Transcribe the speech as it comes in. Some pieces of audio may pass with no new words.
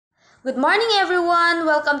Good morning everyone!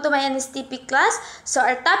 Welcome to my Nstp class. So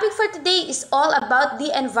our topic for today is all about the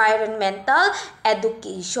environmental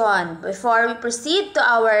education. Before we proceed to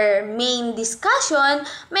our main discussion,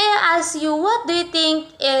 may I ask you, what do you think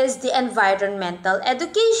is the environmental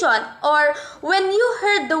education? Or when you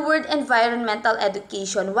heard the word environmental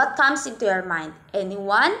education, what comes into your mind?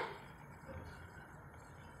 Anyone?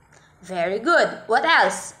 Very good. What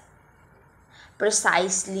else?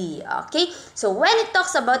 Precisely. Okay, so when it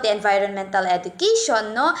talks about the environmental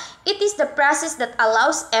education, it is the process that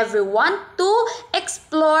allows everyone to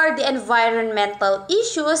explore the environmental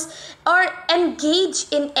issues or engage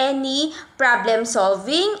in any problem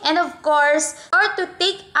solving, and of course, or to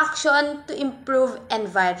take action to improve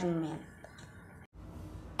environment.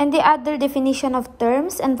 And the other definition of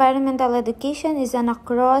terms, environmental education is an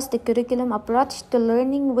across-the-curriculum approach to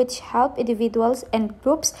learning which help individuals and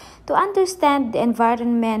groups to understand the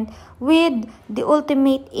environment with the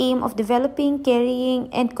ultimate aim of developing, carrying,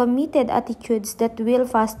 and committed attitudes that will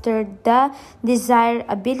foster the desired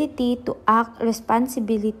ability to act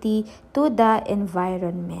responsibility to the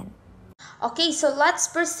environment. Okay, so let's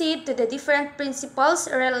proceed to the different principles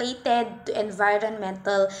related to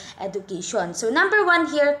environmental education. So number one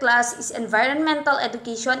here, class, is environmental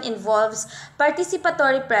education involves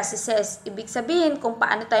participatory processes. Ibig sabihin kung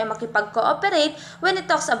paano tayo makipag-cooperate when it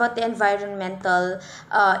talks about the environmental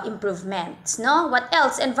improvements. What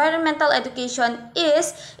else? Environmental education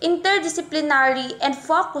is interdisciplinary and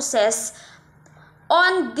focuses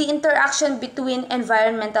on the interaction between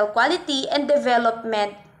environmental quality and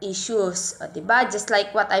development issues, diba? Just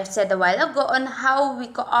like what I've said a while ago on how we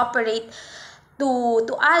cooperate to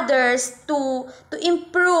others to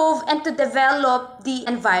improve and to develop the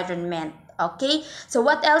environment. Okay, so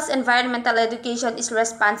what else? Environmental education is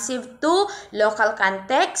responsive to local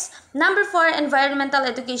context. Number 4, environmental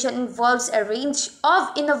education involves a range of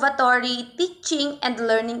innovatory teaching and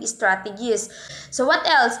learning strategies. So what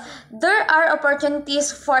else? There are opportunities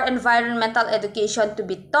for environmental education to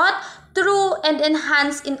be taught through and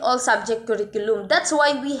enhanced in all subject curriculum. That's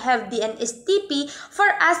why we have the Nstp for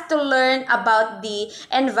us to learn about the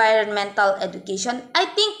environmental education. I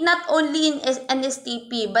think not only in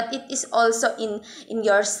Nstp, but it is also in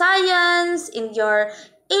your science, in your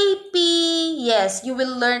AP. Yes, you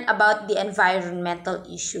will learn about the environmental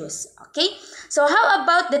issues. Okay, so how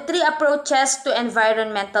about the 3 approaches to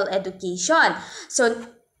environmental education? So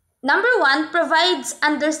number 1, provides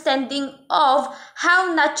understanding of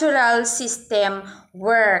how natural system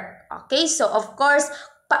work. Okay, so of course,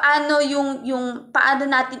 paano paano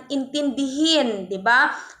natin intindihin, 'di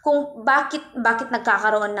ba? Kung bakit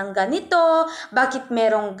nagkakaroon ng ganito, bakit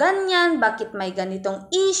merong ganyan, bakit may ganitong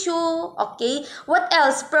issue, okay? What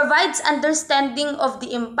else? Provides understanding of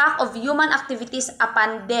the impact of human activities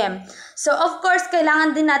upon them. So of course,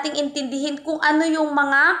 kailangan din nating intindihin kung ano yung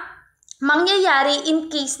mga mangyayari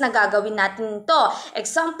in case na gagawin natin to.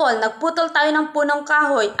 Example, nagputol tayo ng punong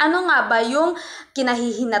kahoy. Ano nga ba yung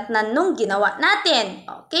kinahihinatnan nung ginawa natin?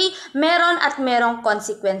 Okay? Meron at merong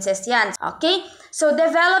consequences yan. Okay? So,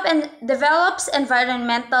 develops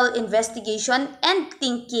environmental investigation and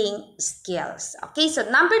thinking skills. Okay? So,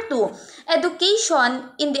 number 2,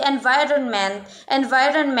 education in the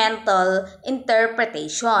environmental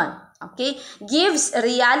interpretation. Okay, gives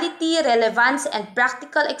reality, relevance, and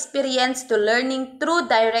practical experience to learning through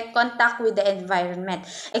direct contact with the environment.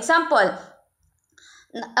 Example,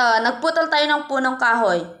 nagputol tayo ng punong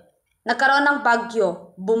kahoy, nagkaroon ng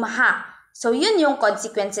bagyo, bumaha. So, yun yung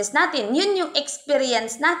consequences natin. Yun yung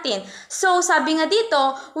experience natin. So, sabi nga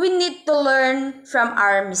dito, we need to learn from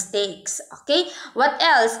our mistakes. Okay? What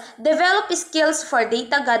else? Develop skills for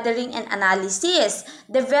data gathering and analysis.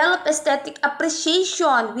 Develop aesthetic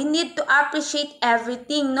appreciation. We need to appreciate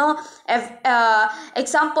everything,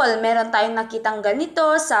 example, meron tayong nakitang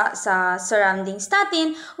ganito sa surroundings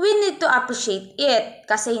natin. We need to appreciate it.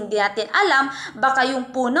 Kasi hindi natin alam, baka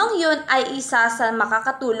yung punong yun ay isa sa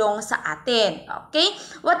makakatulong sa atin. Okay?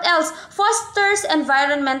 What else? Fosters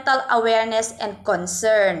environmental awareness and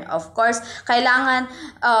concern. Of course, kailangan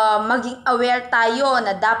maging aware tayo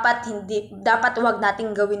na dapat wag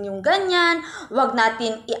nating gawin yung ganyan, wag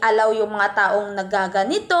natin i-allow yung mga taong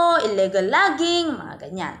nagaganito, illegal logging, mga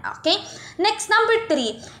ganyan. Okay? Next, number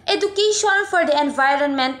 3, education for the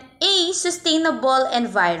environment, a sustainable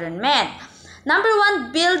environment. Number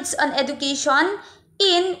 1, builds on education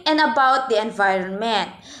in and about the environment.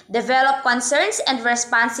 Develop concerns and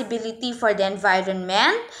responsibility for the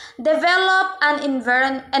environment. Develop an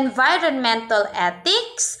environmental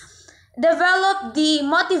ethics. develop the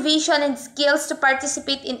motivation and skills to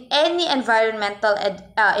participate in any environmental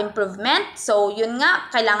improvement. So, yun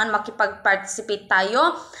nga, kailangan makipag-participate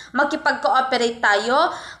tayo, makipag-cooperate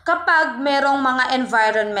tayo kapag merong mga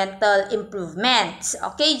environmental improvements.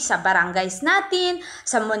 Okay, sa barangays natin,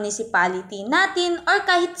 sa municipality natin, or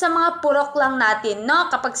kahit sa mga purok lang natin,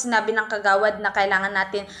 no? Kapag sinabi ng kagawad na kailangan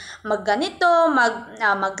natin magganito,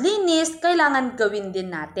 maglinis, kailangan gawin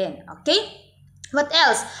din natin. Okay? What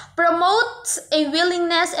else? Promotes a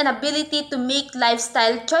willingness and ability to make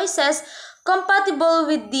lifestyle choices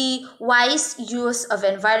compatible with the wise use of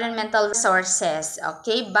environmental resources.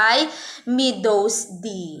 Okay, by Meadows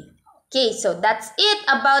D. Okay, so that's it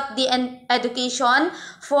about the education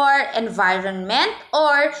for environment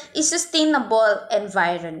or a sustainable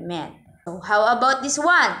environment. So how about this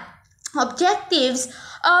one? Objectives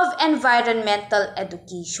of environmental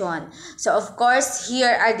education. So of course,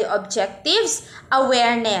 here are the objectives.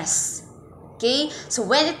 Awareness. Okay, so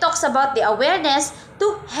when it talks about the awareness,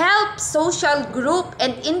 to help social group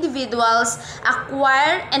and individuals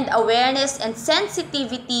acquire and awareness and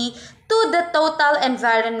sensitivity to the total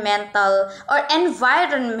environmental or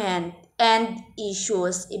environment and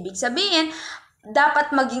issues. Ibig sabihin, dapat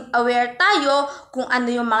maging aware tayo kung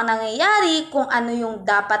ano yung mga nangyayari, kung ano yung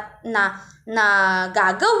dapat na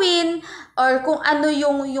gagawin, or kung ano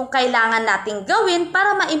yung kailangan nating gawin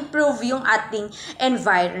para ma-improve yung ating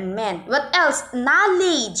environment. What else?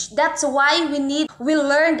 Knowledge. That's why we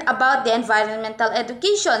learned about the environmental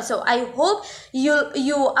education. So I hope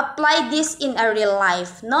you apply this in a real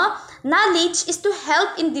life, no? Knowledge is to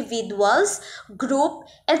help individuals, group,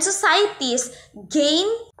 and societies gain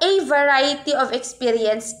a variety of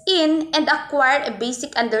experience in and acquire a basic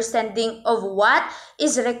understanding of what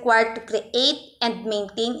is required to create and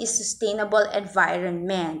maintain a sustainable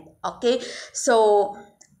environment. Okay? So,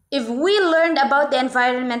 if we learned about the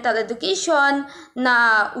environmental education,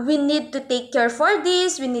 na we need to take care for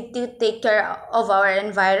this, we need to take care of our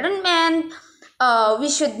environment, we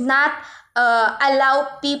should not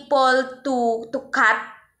allow people to cut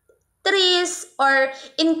trees, or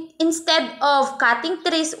instead of cutting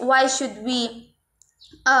trees, why shouldn't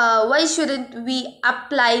we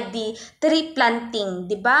apply the tree planting,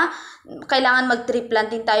 'di ba? Kailangan mag-tree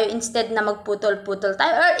planting tayo instead na magputol-putol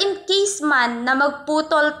tayo, or in case man na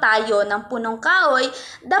magputol tayo ng punong kahoy,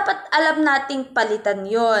 dapat alam nating palitan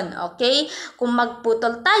 'yon, okay? Kung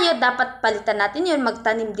magputol tayo, dapat palitan natin 'yon,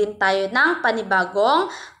 magtanim din tayo ng panibagong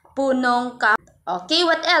punong kahoy. Okay,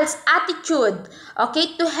 what else? Attitude.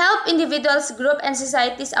 Okay, to help individuals, group, and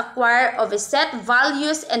societies acquire of a set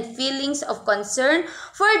values and feelings of concern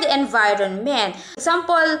for the environment.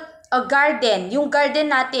 Example, a garden. Yung garden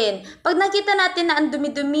natin, pag nakita natin na ang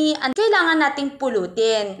dumi-dumi, kailangan nating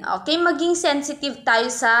pulutin. Okay, maging sensitive tayo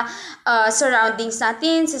sa surroundings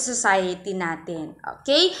natin, sa society natin.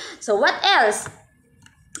 Okay, so what else?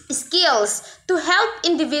 Skills. To help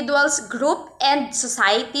individuals, group, and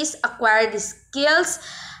societies acquire the skills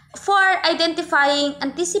for identifying,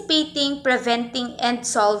 anticipating, preventing, and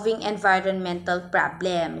solving environmental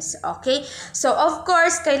problems. Okay? So, of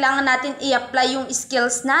course, kailangan natin i-apply yung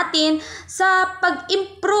skills natin sa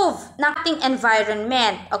pag-improve ng ating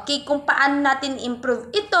environment. Okay? Kung paano natin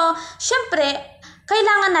improve ito, syempre,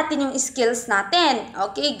 kailangan natin yung skills natin.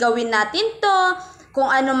 Okay? Gawin natin to. Kung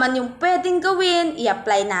ano man yung pwedeng gawin,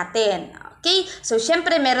 i-apply natin. Okay? So,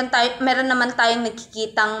 syempre, meron naman tayong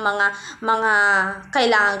nakikitang mga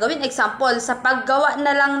kailangan gawin. Example, sa paggawa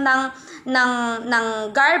na lang ng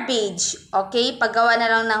garbage. Okay? Paggawa na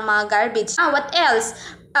lang ng mga garbage. What else?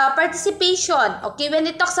 Participation. Okay, when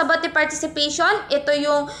it talks about the participation, ito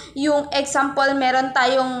yung example, tinawag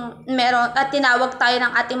tayo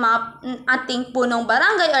ng ating punong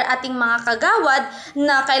barangay or ating mga kagawad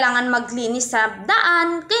na kailangan maglinis sa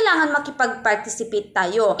daan, kailangan makipag-participate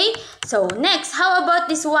tayo. Okay? So, next, how about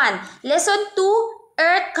this one? Lesson 2,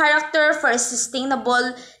 Earth character for a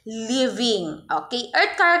sustainable living. Okay,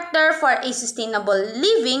 Earth character for a sustainable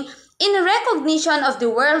living in recognition of the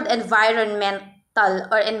World Environment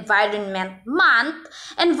Month.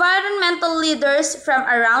 Environmental leaders from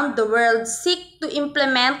around the world seek to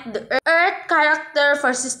implement the Earth character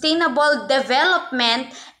for sustainable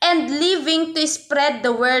development and living to spread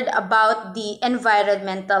the word about the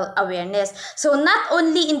environmental awareness. So not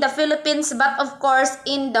only in the Philippines, but of course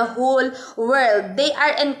in the whole world, they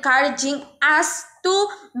are encouraging us to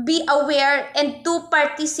be aware and to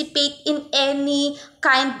participate in any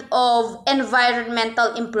kind of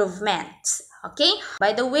environmental improvements. Okay?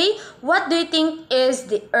 By the way, what do you think is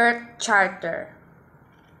the Earth Charter?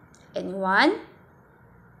 Anyone?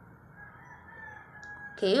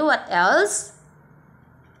 Okay, what else?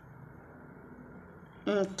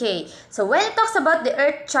 Okay, so when it talks about the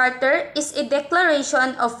Earth Charter, is a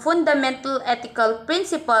declaration of fundamental ethical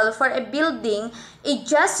principle for a building a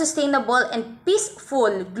just, sustainable, and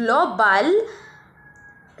peaceful global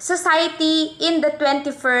society in the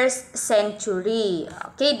 21st century.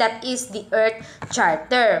 Okay, that is the Earth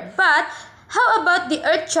Charter. But how about the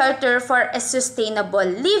Earth Charter for a sustainable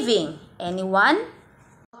living? Anyone?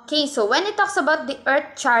 Okay, so when it talks about the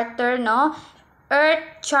Earth Charter, no, Earth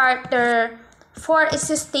Charter for a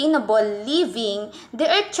sustainable living, the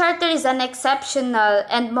Earth Charter is an exceptional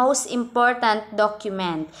and most important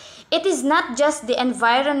document. It is not just the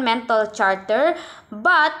environmental charter,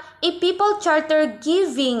 but a people charter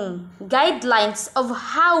giving guidelines of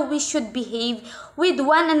how we should behave with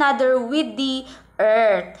one another, with the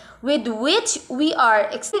earth, with which we are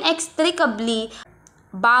inextricably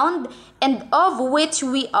bound and of which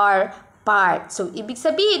we are part. So, ibig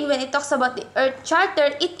sabihin, when it talks about the Earth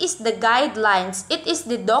Charter, it is the guidelines, it is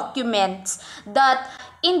the documents that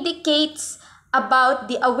indicates about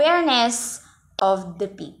the awareness of the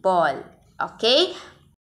people. Okay?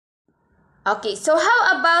 Okay, so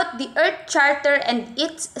how about the Earth Charter and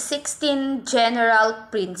its 16 general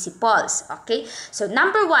principles? Okay, so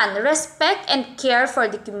number 1, respect and care for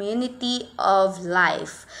the community of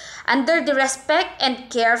life. Under the respect and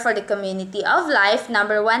care for the community of life,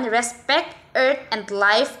 number 1, respect Earth and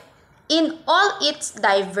life in all its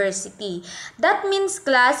diversity. That means,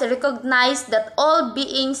 class, recognize that all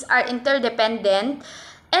beings are interdependent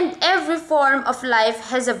and every form of life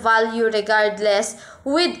has a value regardless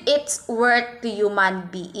with its worth to human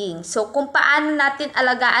being. So, kung paano natin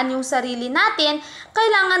alagaan yung sarili natin,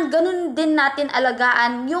 kailangan ganun din natin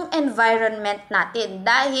alagaan yung environment natin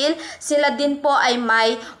dahil sila din po ay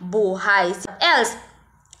may buhay. Else,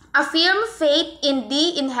 affirm faith in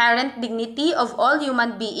the inherent dignity of all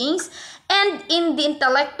human beings and in the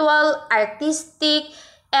intellectual, artistic,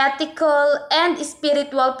 ethical, and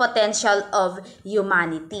spiritual potential of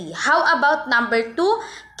humanity. How about number 2?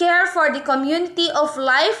 Care for the community of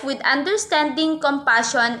life with understanding,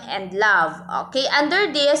 compassion, and love. Okay,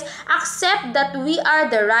 under this, accept that we are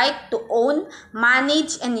the right to own,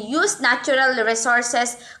 manage, and use natural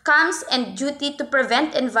resources comes and duty to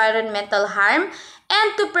prevent environmental harm and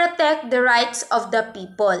to protect the rights of the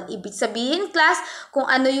people. Ibig sabihin, class, kung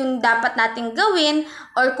ano yung dapat nating gawin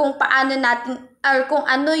or kung paano natin or kung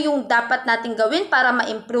ano yung dapat nating gawin para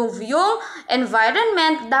ma-improve yung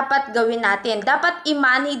environment, dapat gawin natin. Dapat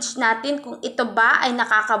i-manage natin kung ito ba ay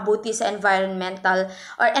nakakabuti sa environmental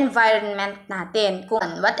or environment natin.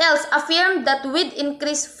 What else? Affirm that with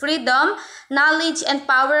increased freedom, knowledge, and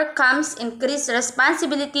power comes increased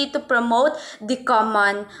responsibility to promote the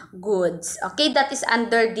common goods. Okay, that is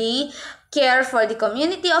under the care for the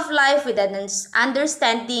community of life with an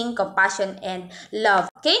understanding, compassion, and love.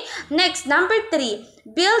 Okay? Next, number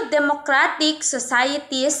 3, build democratic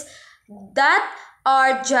societies that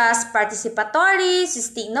are just, participatory,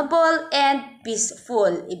 sustainable, and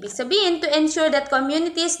peaceful. Ibig sabihin, to ensure that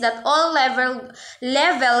communities that all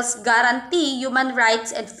levels guarantee human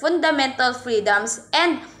rights and fundamental freedoms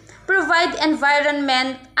and provide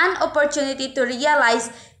environment an opportunity to realize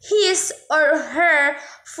his or her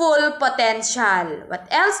full potential. What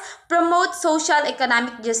else? Promote social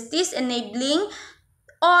economic justice, enabling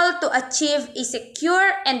all to achieve a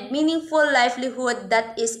secure and meaningful livelihood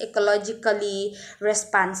that is ecologically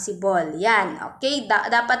responsible. Yan, okay?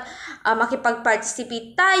 Dapat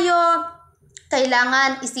makipag-participate tayo.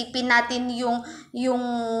 Kailangan isipin natin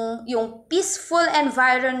yung peaceful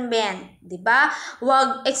environment, 'di ba?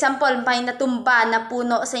 Wag, example, may natumba na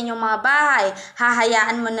puno sa inyong mga bahay,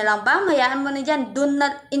 hahayaan mo na lang ba? Hayaan mo na diyan, dun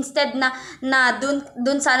na, instead na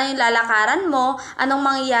dun sana yung lalakaran mo, anong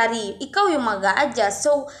mangyayari? Ikaw yung mag-a-adjust.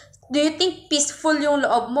 So, do you think peaceful yung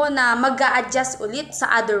loob mo na mag-a-adjust ulit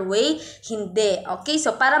sa other way? Hindi. Okay?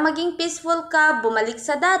 So, para maging peaceful ka, bumalik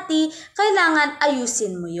sa dati, kailangan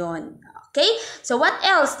ayusin mo yon. Okay? So, what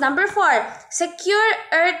else? Number 4, secure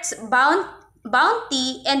Earth's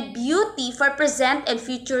bounty and beauty for present and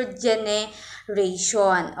future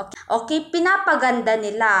generation. Okay, pinapaganda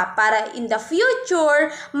nila para in the future,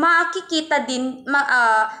 makikita din,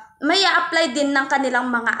 may apply din ng kanilang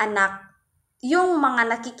mga anak yung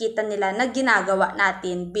mga nakikita nila na ginagawa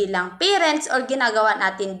natin bilang parents or ginagawa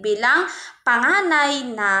natin bilang panganay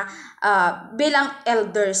na bilang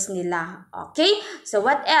elders nila. Okay? So,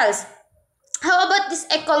 what else? How about this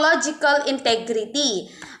ecological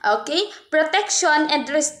integrity? Okay? Protection and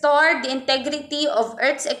restore the integrity of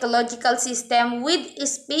Earth's ecological system with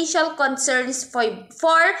special concerns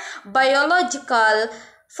for biological,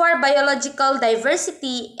 for biological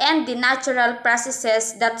diversity and the natural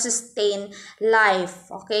processes that sustain life.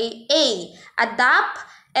 Okay? A. Adopt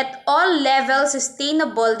at all levels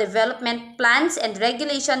sustainable development plans and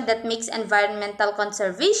regulation that makes environmental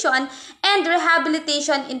conservation and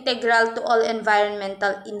rehabilitation integral to all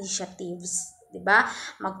environmental initiatives. 'Di ba?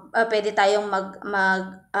 Pwede tayong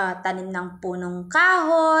tanim ng punong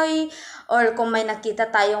kahoy, or kung may nakita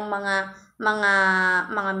tayong mga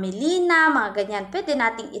melina, mga ganyan, pwede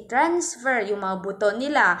nating i-transfer yung mga buto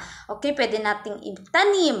nila. Okay, pwede nating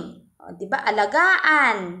itanim. O, 'di ba?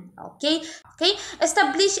 Alagaan. Okay? Okay?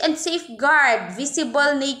 Establish and safeguard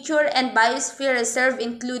visible nature and biosphere reserve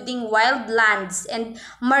including wildlands and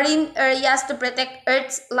marine areas to protect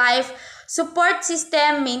Earth's life support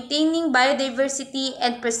system, maintaining biodiversity,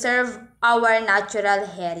 and preserve our natural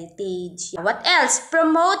heritage. What else?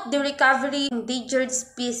 Promote the recovery of endangered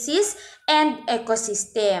species and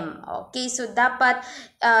ecosystem. Okay, so dapat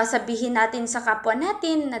sabihin natin sa kapwa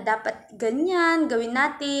natin na dapat ganyan, gawin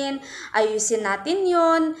natin, ayusin natin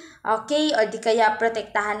yun, okay, or di kaya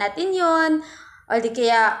protektahan natin yun, or di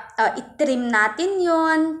kaya itrim natin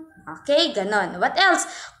yun, okay, ganon. What else?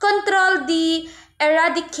 Control the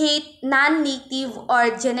eradicate non-native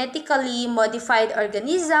or genetically modified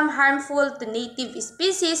organism harmful to native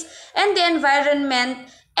species and the environment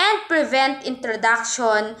and prevent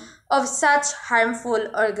introduction of such harmful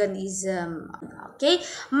organism. Okay?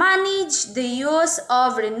 Manage the use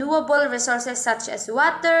of renewable resources such as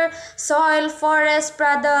water, soil, forest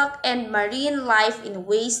product, and marine life in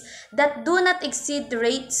ways that do not exceed the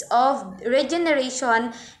rates of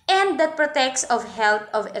regeneration and that protects of health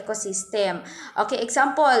of ecosystem. Okay,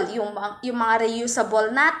 example, yung mga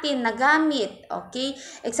reusable natin na gamit. Okay,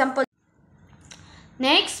 example.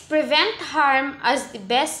 Next, prevent harm as the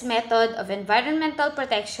best method of environmental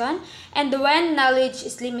protection, and when knowledge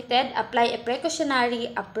is limited, apply a precautionary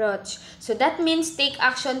approach. So that means take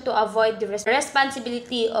action to avoid the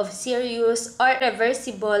responsibility of serious or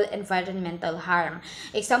reversible environmental harm.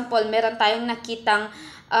 Example, meron tayong nakitang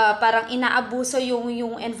parang inaabuso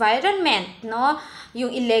yung environment, no?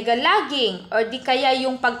 Yung illegal logging, or di kaya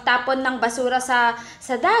yung pagtapon ng basura sa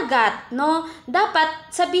dagat, no? Dapat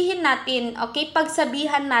sabihin natin, okay?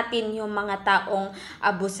 Pagsabihan natin yung mga taong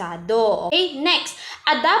abusado. Okay? Next,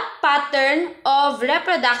 adapt pattern of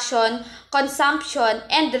reproduction, consumption,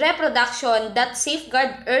 and reproduction that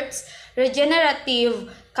safeguard Earth's regenerative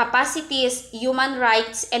capacities, human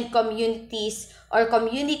rights, and community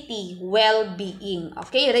well-being.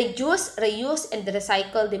 Okay? Reduce, reuse, and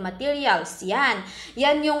recycle the materials. Yan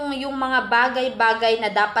yung mga bagay-bagay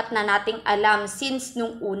na dapat na nating alam since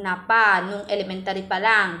nung una pa, nung elementary pa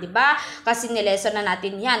lang, 'di ba? Kasi nileson na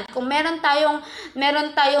natin yan. Kung meron tayong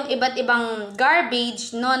iba't ibang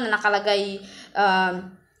garbage, no, na nakalagay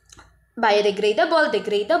biodegradable,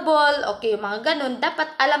 degradable, okay, yung mga ganun,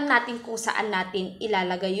 dapat alam natin kung saan natin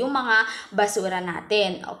ilalagay yung mga basura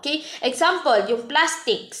natin, okay? Example, yung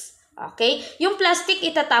plastics, okay? Yung plastic,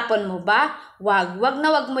 itatapon mo ba? Wag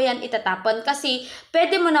mo yan itatapon kasi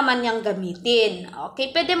pwede mo naman yang gamitin,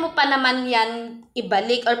 okay? Pwede mo pa naman yan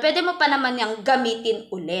ibalik or pwede mo pa naman yang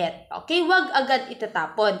gamitin ulit, okay? Wag agad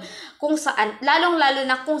itatapon kung saan, lalong-lalo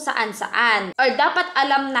na kung saan-saan, or dapat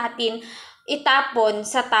alam natin itapon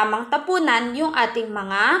sa tamang tapunan yung ating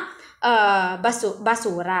mga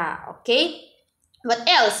basura. Okay? What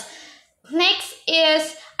else? Next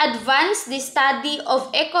is advance the study of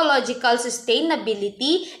ecological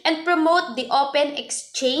sustainability and promote the open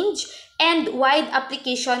exchange and wide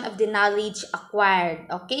application of the knowledge acquired.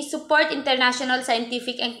 Okay? Support international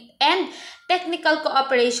scientific and technical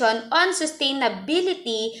cooperation on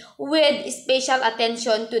sustainability with special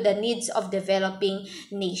attention to the needs of developing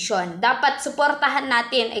nation. Dapat suportahan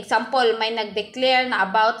natin. Example, may nag-declare na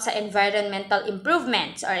about sa environmental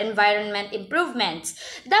improvements or environment improvements.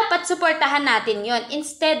 Dapat suportahan natin yon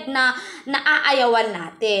instead na naaayawan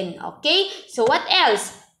natin. Okay? So what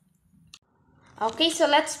else? Okay, so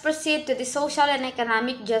let's proceed to the social and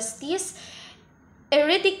economic justice.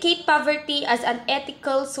 Eradicate poverty as an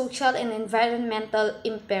ethical, social, and environmental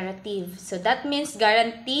imperative. So that means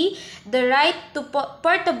guarantee the right to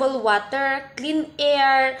portable water, clean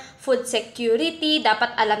air, food security.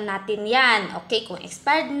 Dapat alam natin yan. Okay, kung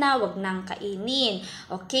expired na, wag nang kainin.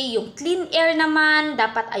 Okay, yung clean air naman,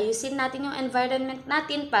 dapat ayusin natin yung environment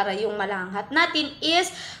natin para yung malanghat natin is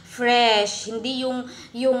fresh, hindi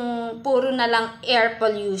yung puro na lang air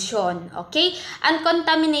pollution, okay?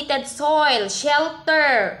 Uncontaminated soil,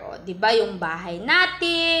 shelter, 'di ba? Yung bahay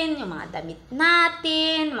natin, yung mga damit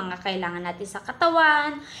natin, mga kailangan natin sa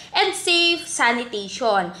katawan, and safe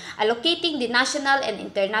sanitation, allocating the national and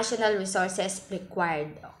international resources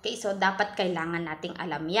required. Okay? So dapat kailangan nating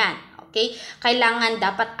alam 'yan. Okay? Kailangan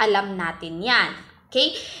dapat alam natin 'yan.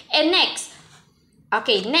 Okay? And next,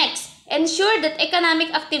 ensure that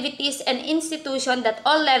economic activities and institutions at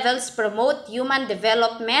all levels promote human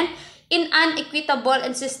development in an equitable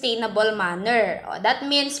and sustainable manner. That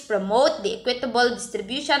means promote the equitable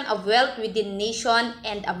distribution of wealth within nation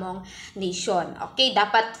and among nation. Okay,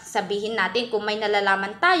 dapat sabihin natin kung may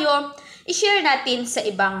nalalaman tayo, i-share natin sa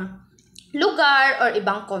ibang lugar or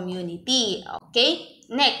ibang community. Okay,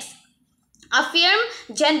 next. Affirm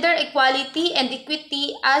gender equality and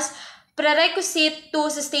equity as prerequisite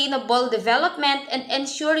to sustainable development and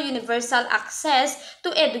ensure universal access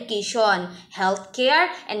to education,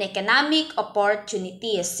 healthcare, and economic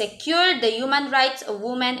opportunities. Secure the human rights of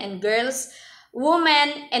women and girls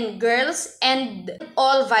and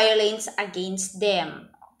all violence against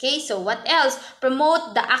them. Okay, so what else?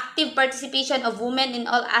 Promote the active participation of women in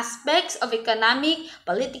all aspects of economic,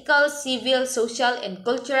 political, civil, social, and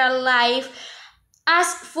cultural life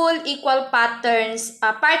as full equal partners,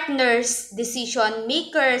 decision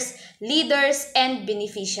makers, leaders, and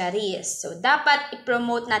beneficiaries. So dapat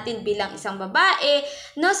i-promote natin bilang isang babae,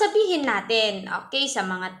 no, sabihin natin, okay, sa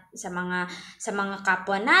mga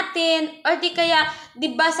kapwa natin, or di kaya,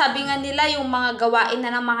 'di ba, sabi nga nila yung mga gawain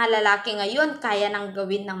na ng mga lalaki ngayon kaya nang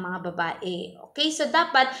gawin ng mga babae. Okay? So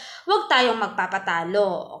dapat wag tayong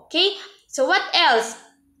magpapatalo. Okay? So what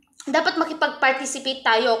else? Dapat makipag-participate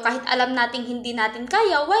tayo kahit alam nating hindi natin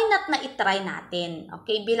kaya, why not na itry natin,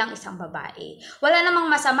 okay, bilang isang babae. Wala namang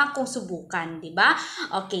masama kung subukan, di ba?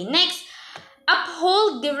 Okay, next.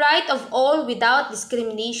 Uphold the right of all without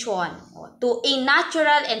discrimination to a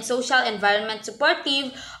natural and social environment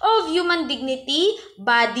supportive of human dignity,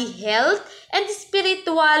 body health, and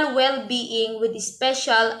spiritual well-being with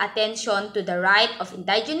special attention to the right of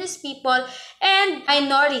indigenous people and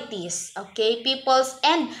minorities. Okay, peoples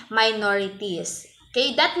and minorities.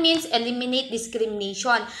 Okay, that means eliminate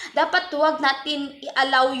discrimination. Dapat huwag natin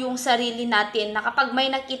i-allow yung sarili natin na kapag may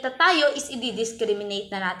nakita tayo is i-discriminate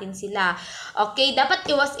na natin sila. Okay, dapat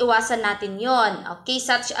iwas-iwasan natin yon. Okay,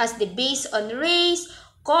 such as the based on race,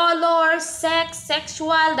 color, sex,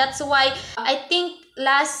 sexual. That's why I think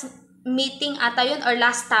last meeting ata yun or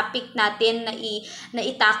last topic natin na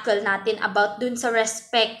i-tackle natin about dun sa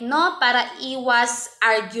respect, no, para iwas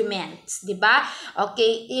arguments, di ba?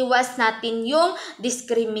 Okay, iwas natin yung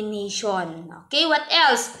discrimination. Okay, what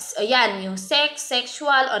else? So, yan, yung sex,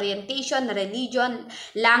 sexual, orientation, religion,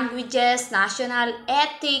 languages, national,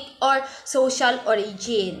 ethnic, or social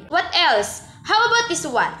origin. What else? How about this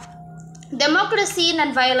one? Democracy,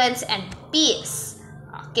 nonviolence, and peace.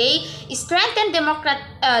 Okay, strengthen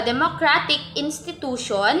democratic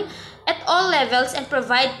institution at all levels and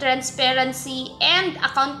provide transparency and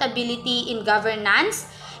accountability in governance,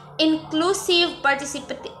 inclusive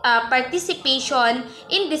participation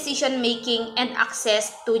in decision making, and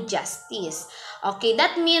access to justice. Okay,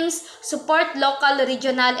 that means support local,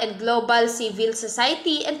 regional, and global civil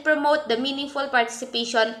society and promote the meaningful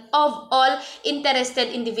participation of all interested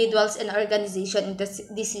individuals and organizations in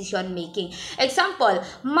decision making. Example,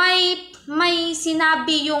 may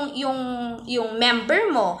sinabi yung member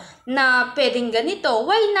mo na pwedeng ganito,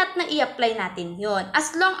 why not na i-apply natin yon?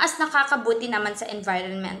 As long as nakakabuti naman sa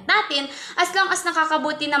environment natin, as long as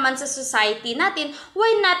nakakabuti naman sa society natin, why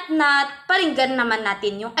not na paringgan naman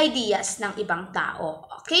natin yung ideas ng ibang tao.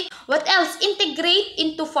 Okay? What else? Integrate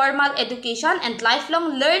into formal education and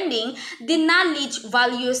lifelong learning the knowledge,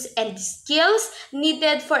 values, and skills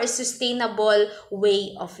needed for a sustainable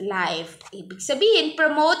way of life. Ibig sabihin,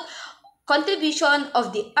 promote contribution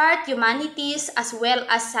of the art, humanities, as well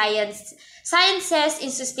as sciences in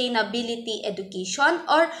sustainability education,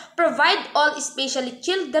 or provide all, especially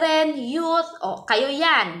children, youth, o kayo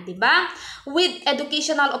yan, di ba? With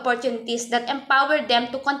educational opportunities that empower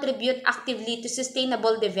them to contribute actively to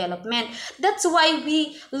sustainable development. That's why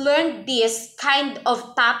we learned this kind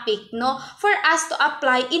of topic, no, for us to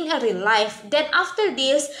apply in a real life. Then after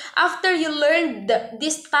this, after you learned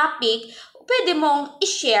this topic, pwede mong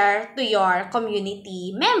i-share to your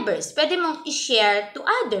community members. Pwede mong i-share to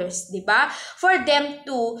others, di ba? For them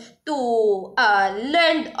to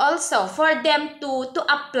learn also, for them to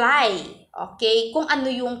apply. Okay? Kung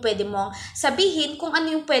ano yung pwede mong sabihin, kung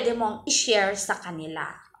ano yung pwede mong i-share sa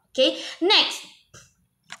kanila. Okay? Next,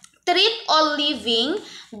 treat all living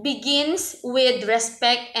begins with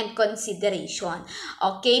respect and consideration.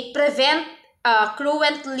 Okay? Prevent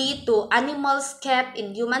cruelty to animals kept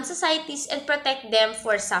in human societies and protect them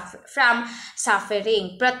from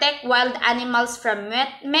suffering. Protect wild animals from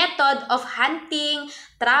method of hunting,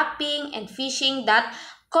 trapping, and fishing that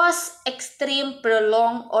cause extreme,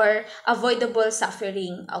 prolonged, or avoidable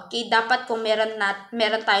suffering. Okay? Dapat kung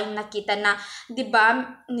meron tayong nakita na, di ba,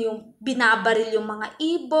 yung binabaril yung mga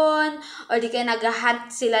ibon, or di kaya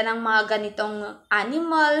nag-hunt sila ng mga ganitong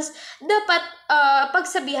animals, dapat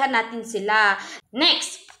pagsabihan natin sila.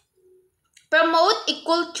 Next, promote a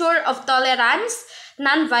culture of tolerance,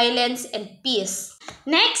 non-violence, and peace.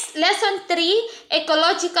 Next, Lesson 3,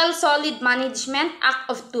 Ecological Solid Management Act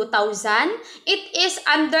of 2000. It is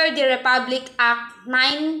under the Republic Act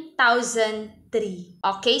 9003.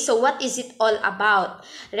 Okay, so what is it all about?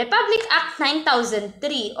 Republic Act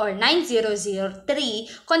 9003 or 9003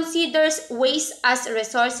 considers waste as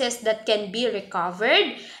resources that can be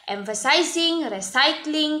recovered, emphasizing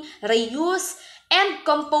recycling, reuse, and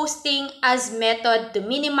composting as method to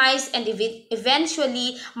minimize and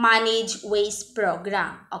eventually manage waste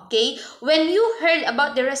program. Okay? When you heard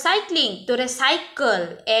about the recycling, to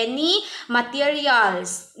recycle any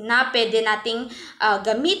materials na pwede nating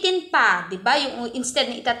gamitin pa, di ba? Yung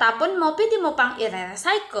instead na itatapon mo, pwede mo pang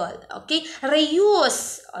i-recycle. Okay?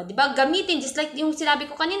 Reuse, di ba? Gamitin, just like yung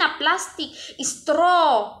sinabi ko kanina, plastic,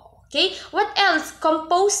 straw. Okay? What else?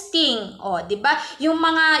 Composting. O, 'di ba? Yung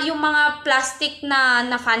mga plastic na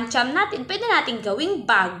fan-cham natin, pwede nating gawing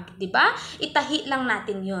bag, 'di ba? Itahi lang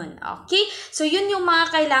natin 'yun. Okay? So, 'yun yung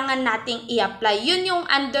mga kailangan nating i-apply. 'Yun yung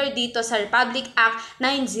under dito sa Republic Act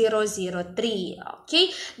 9003. Okay?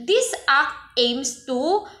 This act aims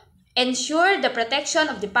to ensure the protection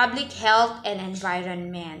of the public health and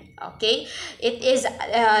environment. Okay? It is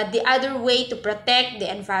the other way to protect the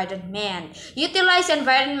environment. Utilize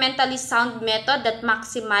environmentally sound method that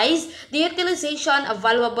maximize the utilization of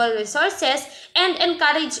valuable resources and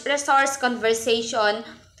encourage resource conservation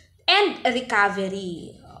and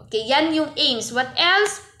recovery. Okay, yan yung aims. What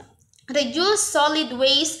else? Reduce solid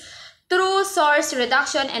waste through source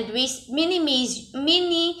reduction and waste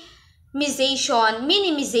minimization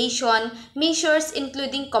measures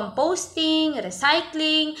including composting,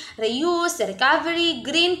 recycling, reuse, recovery,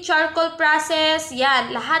 green charcoal process.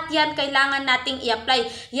 Yan, lahat yan kailangan nating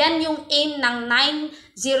i-apply. Yan yung aim ng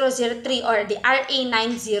 9003 or the RA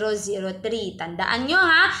 9003. Tandaan nyo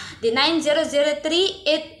ha, the 9003,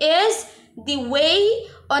 it is the way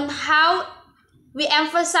on how we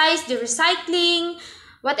emphasize the recycling,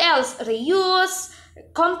 what else? Reuse,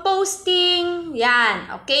 composting,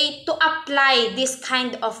 yan, okay, to apply this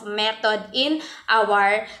kind of method in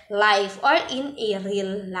our life or in a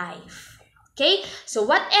real life. Okay, so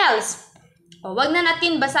what else? O, wag na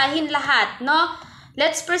natin basahin lahat, no?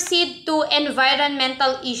 Let's proceed to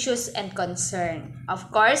environmental issues and concern. Of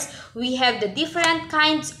course, we have the different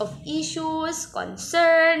kinds of issues,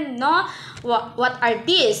 concern, no? What are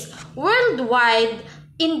these? Worldwide,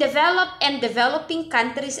 in developed and developing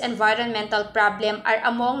countries, environmental problems are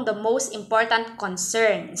among the most important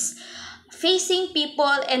concerns facing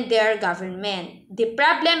people and their government. The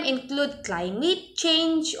problem include climate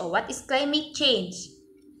change. Or what is climate change?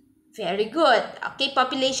 Very good. Okay,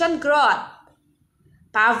 population growth,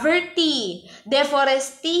 poverty,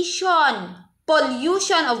 deforestation,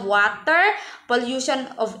 pollution of water, pollution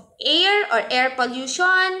of air or air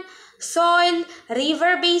pollution, soil,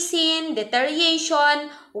 river basin, deterioration,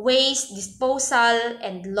 waste disposal,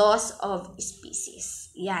 and loss of species.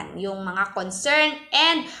 Yan, yung mga concern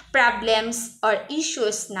and problems or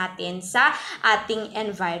issues natin sa ating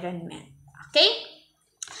environment. Okay?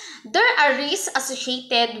 There are risks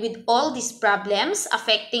associated with all these problems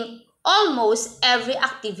affecting almost every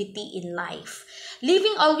activity in life.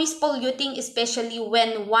 Living always polluting, especially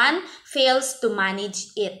when one fails to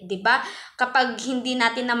manage it, 'di ba? Kapag hindi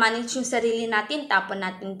natin na-manage yung sarili natin, tapon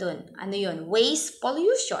natin dun. Ano 'yon? Waste,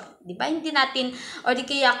 pollution, 'di ba? Hindi natin, or di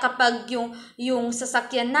kaya kapag yung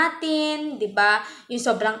sasakyan natin, 'di ba? Yung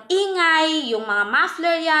sobrang ingay, yung mga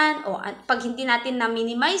muffler yan, o pag hindi natin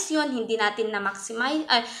na-minimize 'yon, hindi natin na-maximize,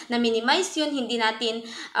 na-minimize 'yon, hindi natin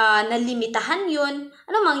nalimitahan 'yon,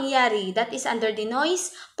 ano mangyayari? That is under the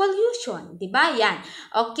noise pollution, 'di ba? Yan.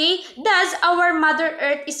 Okay? Thus, our Mother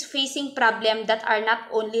Earth is facing problems that are not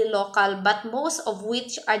only local but most of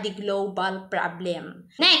which are the global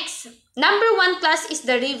problem. Next, number 1 class is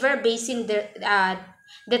the river basin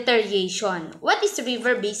deterioration. What is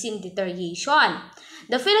river basin deterioration?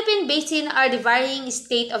 the Philippine Basin are the varying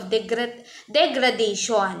state of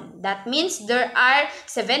degradation. That means there are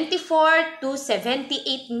 74 to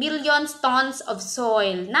 78 million tons of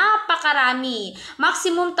soil. Napakarami.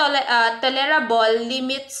 Maximum tolerable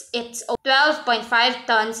limits it's 12.5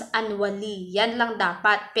 tons annually. Yan lang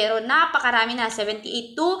dapat. Pero napakarami na,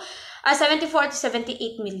 74 to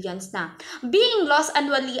 78 millions na. Being lost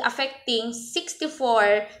annually, affecting 64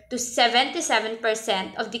 to 77%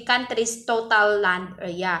 of the country's total land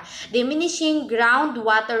area. Diminishing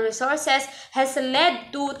groundwater resources has led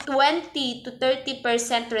to 20 to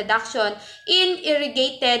 30% reduction in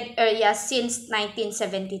irrigated areas since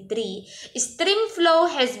 1973. Stream flow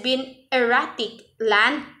has been erratic.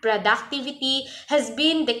 Land productivity has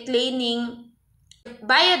been declining.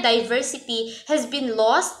 Biodiversity has been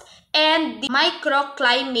lost, and the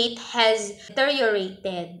microclimate has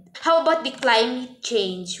deteriorated. How about the climate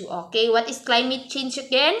change? Okay, what is climate change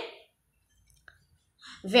again?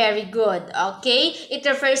 Very good. Okay, it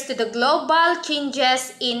refers to the global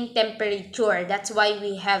changes in temperature. That's why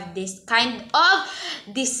we have this kind of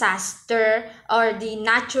disaster or the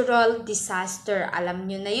natural disaster. Alam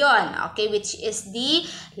nyo na yon. Okay, which is the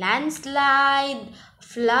landslide,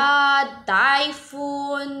 flood,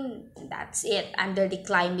 typhoon, that's it, under the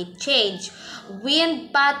climate change.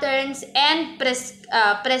 Wind patterns and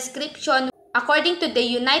prescription. According to the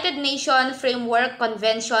United Nations Framework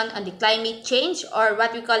Convention on the Climate Change, or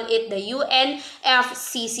what we call it, the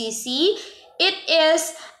UNFCCC, it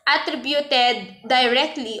is attributed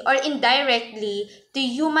directly or indirectly to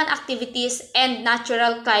human activities and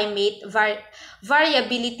natural climate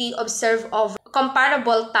variability observed over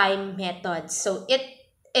comparable time methods. So it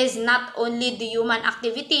is not only the human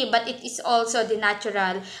activity, but it is also the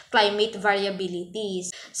natural climate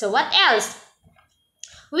variabilities. So what else?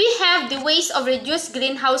 We have the ways of reduced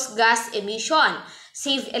greenhouse gas emission,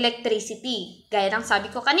 save electricity. Gaya ng sabi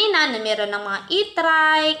ko kanina na meron ng mga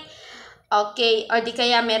e-trike, okay, or di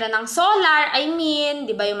kaya meron ng solar,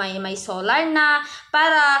 di ba yung may solar na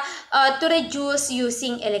para to reduce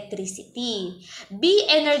using electricity. Be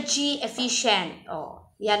energy efficient.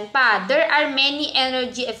 Yan pa. There are many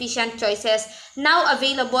energy efficient choices now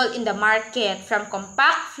available in the market, from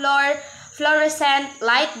compact fluorescent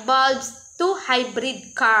light bulbs to hybrid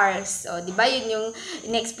cars. Di ba yun yung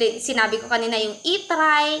sinabi ko kanina, yung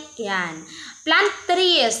e-trike, yan. Plant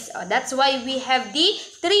trees. That's why we have the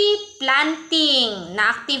tree planting na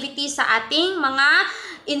activity sa ating mga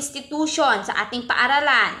institution, sa ating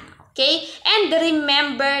paaralan. Okay? And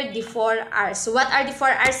remember the 4 R's. What are the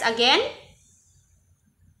 4 R's again?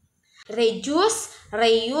 Reduce,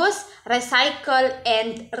 reuse, recycle,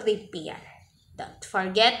 and repair. Don't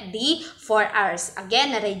forget the 4 R's.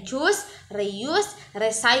 Again, reduce, reuse,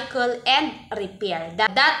 recycle, and repair.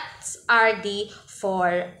 That are the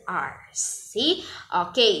 4 R's. See?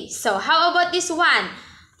 Okay, so how about this one?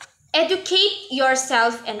 Educate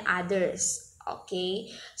yourself and others.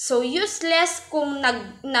 Okay? So, useless kung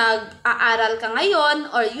nag-aaral ka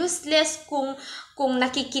ngayon, or useless kung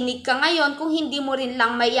nakikinig ka ngayon, kung hindi mo rin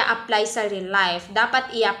lang may i-apply sa real life.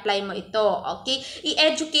 Dapat i-apply mo ito, okay?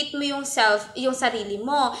 I-educate mo yung sarili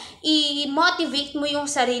mo. I-motivate mo yung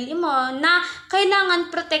sarili mo na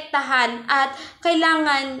kailangan protektahan at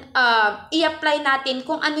kailangan i-apply natin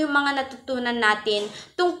kung ano yung mga natutunan natin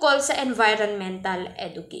tungkol sa environmental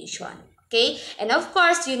education. Okay? And of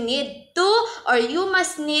course, you need to, or you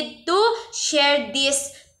must need to share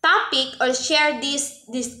this topic or share these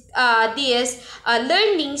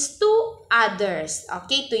learnings to others,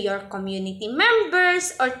 okay, to your community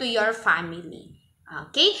members or to your family.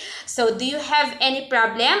 Okay, so do you have any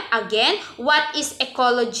problem? Again, what is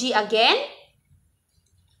ecology again?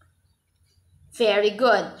 Very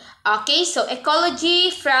good. Okay, so ecology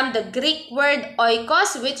from the Greek word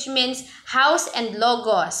oikos, which means house, and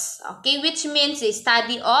logos, okay, which means the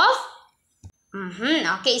study of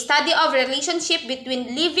okay, study of relationship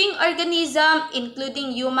between living organisms,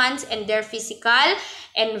 including humans and their physical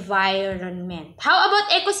environment. How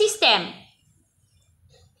about ecosystem?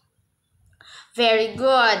 Very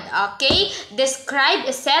good. Okay, describe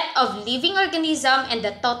a set of living organisms and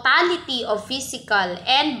the totality of physical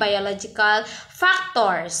and biological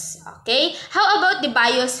factors. Okay, how about the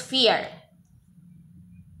biosphere?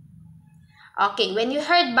 Okay, when you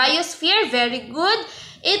heard biosphere, very good.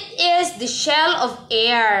 It is the shell of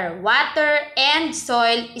air, water, and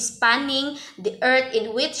soil spanning the earth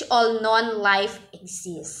in which all non-life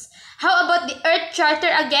exists. How about the Earth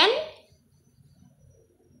Charter again?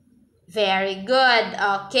 Very good.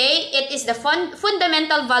 Okay, it is the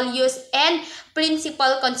fundamental values and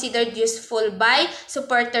principle considered useful by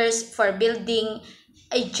supporters for building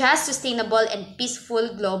a just, sustainable, and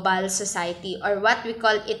peaceful global society, or what we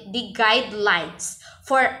call it the guidelines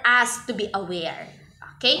for us to be aware.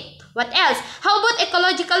 Okay? What else? How about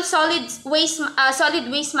ecological solid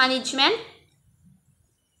waste management?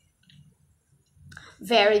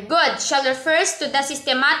 Very good. Shall refers to the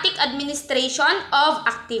systematic administration of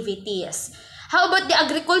activities. How about the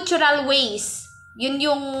agricultural waste? Yun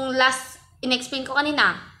yung last in-explain ko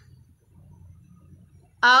kanina.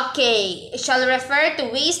 Okay. Shall refer to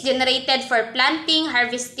waste generated for planting,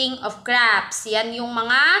 harvesting of crops. Yan yung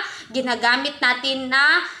mga ginagamit natin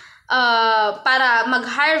na para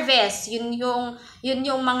mag-harvest. Yun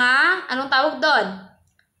yung mga, anong tawag doon?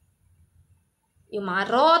 Yung mga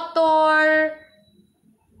rotor,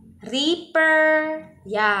 reaper,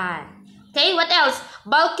 yan. Okay, what else?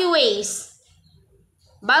 Bulky waste.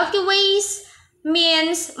 Bulky waste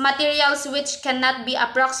means materials which cannot be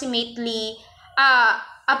appropriately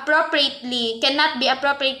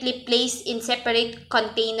placed in separate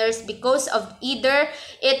containers because of either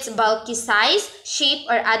its bulky size, shape,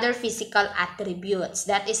 or other physical attributes.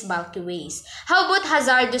 That is bulky waste. How about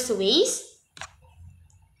hazardous waste?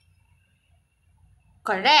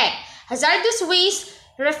 Correct. Hazardous waste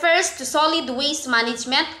refers to solid waste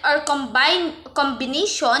management or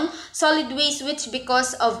combination solid waste which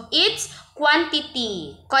because of its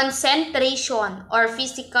quantity, concentration, or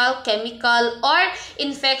physical, chemical, or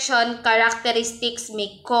infection characteristics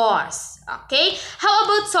may cause. Okay? How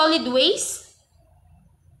about solid waste?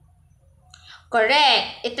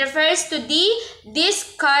 Correct. It refers to the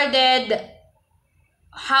discarded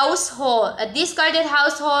household,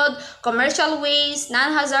 commercial waste,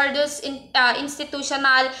 non-hazardous,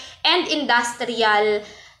 institutional, and industrial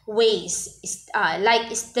waste,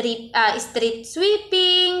 like street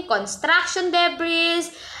sweeping, construction debris,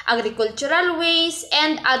 agricultural waste,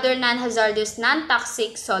 and other non-hazardous,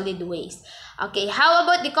 non-toxic solid waste. Okay, how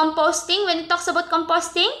about the composting? When it talks about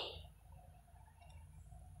composting,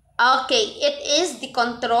 okay, it is the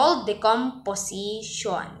controlled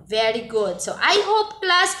decomposition. Very good. So, I hope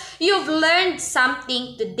class, you've learned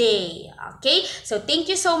something today. Okay, so thank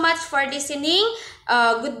you so much for listening.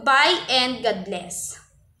 Goodbye and God bless.